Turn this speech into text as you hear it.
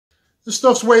This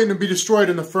stuff's waiting to be destroyed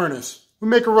in the furnace. We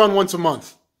make a run once a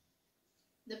month.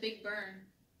 The big burn.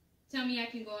 Tell me I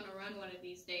can go on a run one of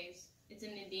these days. It's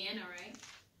in Indiana, right?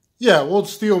 Yeah, old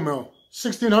steel mill.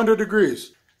 1600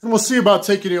 degrees. And we'll see about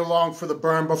taking you along for the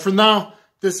burn, but for now,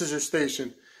 this is your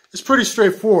station. It's pretty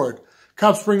straightforward.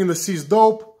 Cops bring in the seized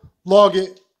dope, log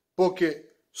it, book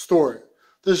it, store it.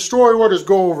 The destroy orders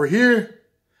go over here,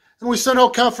 and we send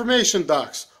out confirmation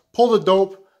docs. Pull the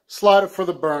dope, slide it for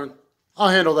the burn. I'll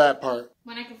handle that part.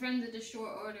 When I confirm the destroy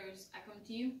orders, I come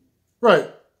to you? Right.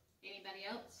 Anybody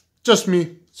else? Just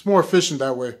me. It's more efficient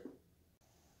that way.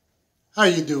 How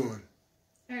you doing?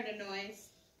 Heard a noise.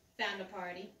 Found a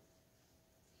party.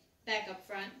 Back up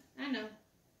front. I know.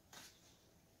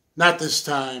 Not this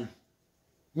time.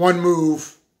 One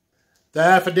move. The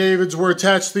affidavits were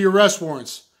attached to the arrest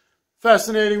warrants.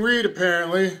 Fascinating read,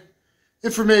 apparently.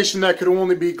 Information that could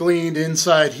only be gleaned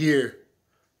inside here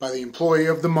by the employee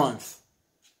of the month.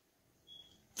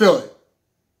 Fill it.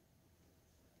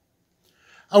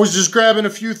 I was just grabbing a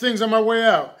few things on my way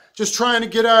out, just trying to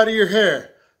get out of your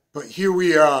hair. But here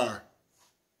we are.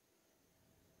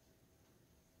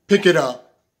 Pick it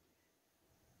up.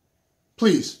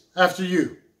 Please, after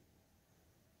you.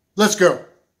 Let's go.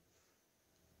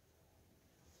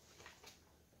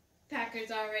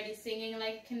 Packer's already singing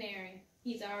like a canary.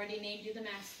 He's already named you the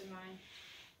mastermind.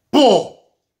 Bull!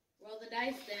 Roll the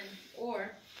dice then,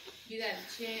 or you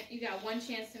got one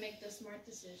chance to make the smart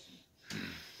decision.